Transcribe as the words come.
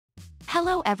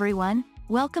Hello everyone,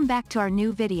 welcome back to our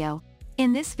new video.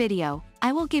 In this video,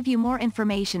 I will give you more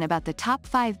information about the top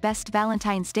 5 best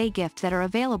Valentine's Day gifts that are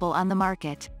available on the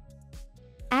market.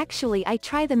 Actually, I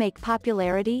try to make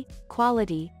popularity,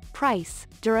 quality, price,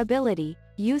 durability,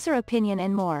 user opinion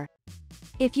and more.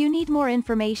 If you need more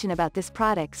information about these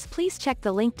products, please check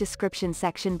the link description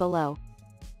section below.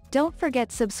 Don't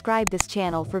forget subscribe this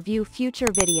channel for view future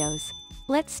videos.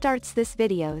 Let's start this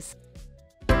videos.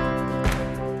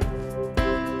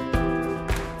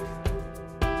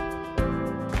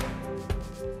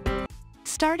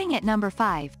 Starting at number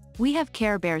 5, we have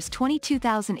Care Bears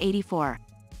 22084.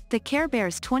 The Care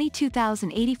Bears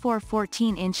 22084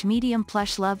 14-inch medium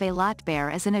plush Love a Lot bear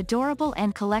is an adorable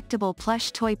and collectible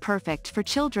plush toy perfect for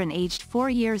children aged 4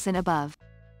 years and above.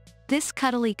 This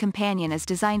cuddly companion is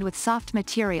designed with soft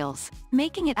materials,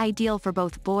 making it ideal for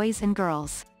both boys and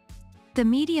girls. The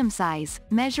medium size,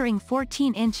 measuring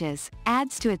 14 inches,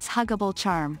 adds to its huggable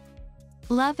charm.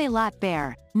 Love a Lot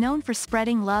bear, known for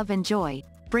spreading love and joy,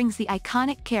 brings the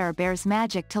iconic Care Bears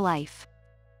magic to life.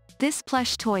 This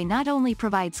plush toy not only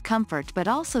provides comfort but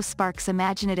also sparks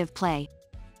imaginative play.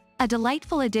 A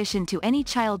delightful addition to any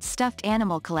child's stuffed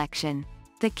animal collection,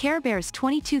 the Care Bears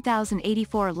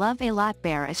 22084 Love a Lot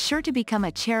bear is sure to become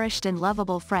a cherished and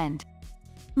lovable friend.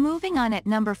 Moving on at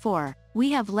number 4,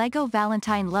 we have LEGO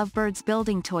Valentine Lovebirds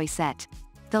Building Toy Set.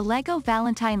 The LEGO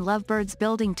Valentine Lovebirds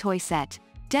Building Toy Set,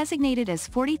 designated as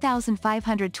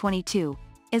 40522,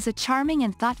 is a charming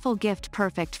and thoughtful gift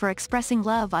perfect for expressing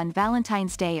love on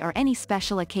Valentine's Day or any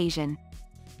special occasion.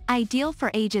 Ideal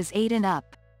for ages 8 and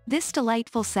up, this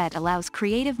delightful set allows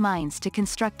creative minds to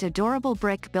construct adorable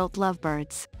brick-built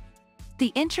lovebirds.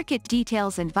 The intricate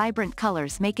details and vibrant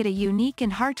colors make it a unique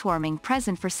and heartwarming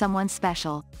present for someone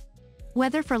special.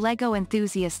 Whether for LEGO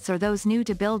enthusiasts or those new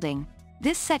to building,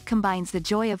 this set combines the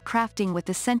joy of crafting with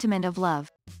the sentiment of love.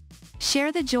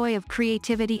 Share the joy of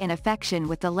creativity and affection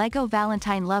with the LEGO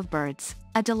Valentine Lovebirds,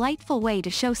 a delightful way to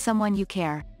show someone you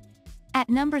care. At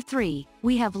number 3,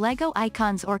 we have LEGO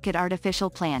Icons Orchid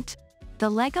Artificial Plant. The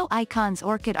LEGO Icons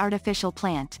Orchid Artificial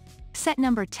Plant, set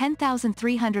number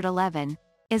 10311,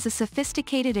 is a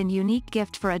sophisticated and unique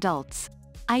gift for adults,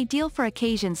 ideal for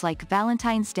occasions like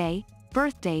Valentine's Day,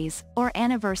 birthdays, or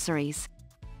anniversaries.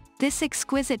 This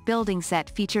exquisite building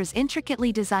set features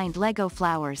intricately designed LEGO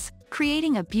flowers,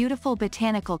 creating a beautiful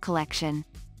botanical collection.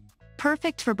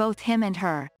 Perfect for both him and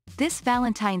her, this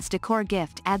Valentine's decor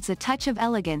gift adds a touch of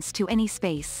elegance to any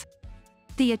space.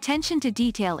 The attention to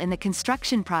detail in the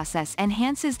construction process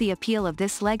enhances the appeal of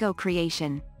this LEGO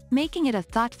creation, making it a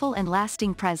thoughtful and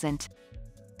lasting present.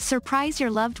 Surprise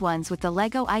your loved ones with the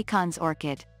LEGO Icons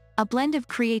Orchid, a blend of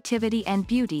creativity and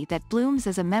beauty that blooms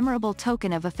as a memorable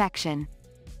token of affection.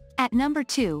 At number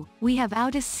 2, we have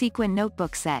Outis Sequin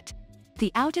Notebook Set.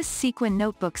 The Outis Sequin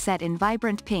Notebook Set in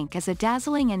vibrant pink is a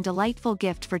dazzling and delightful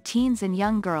gift for teens and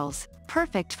young girls,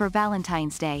 perfect for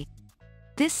Valentine's Day.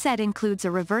 This set includes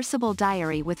a reversible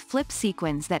diary with flip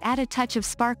sequins that add a touch of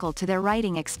sparkle to their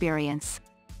writing experience.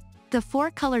 The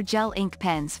 4-color gel ink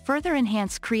pens further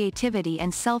enhance creativity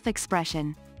and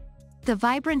self-expression. The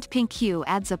vibrant pink hue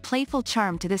adds a playful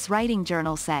charm to this writing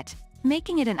journal set,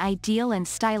 making it an ideal and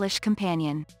stylish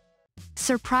companion.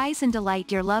 Surprise and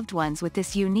delight your loved ones with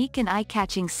this unique and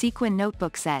eye-catching sequin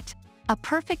notebook set, a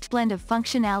perfect blend of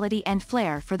functionality and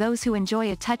flair for those who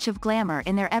enjoy a touch of glamour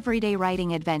in their everyday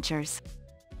writing adventures.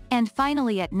 And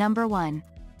finally at number 1,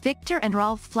 Victor and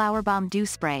Rolf Flower Bomb Dew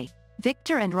Spray.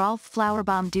 Victor and Rolf Flower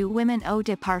Bomb Dew Women Eau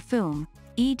de Parfum,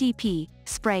 EDP,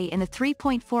 spray in the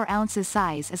 3.4 ounces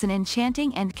size is an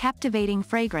enchanting and captivating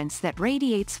fragrance that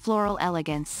radiates floral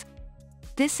elegance.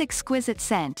 This exquisite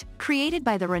scent, created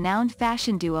by the renowned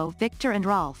fashion duo Victor and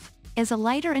Rolf, is a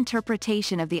lighter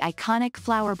interpretation of the iconic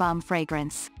flower bomb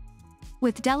fragrance.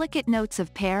 With delicate notes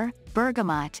of pear,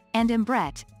 bergamot, and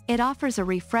ambrette, it offers a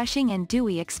refreshing and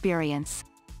dewy experience.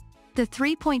 The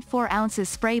 3.4 ounces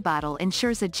spray bottle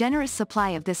ensures a generous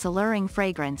supply of this alluring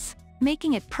fragrance,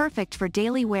 making it perfect for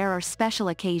daily wear or special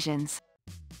occasions.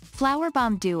 Flower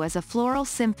Bomb Dew is a floral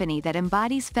symphony that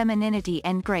embodies femininity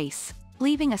and grace,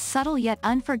 leaving a subtle yet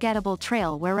unforgettable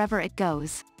trail wherever it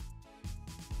goes.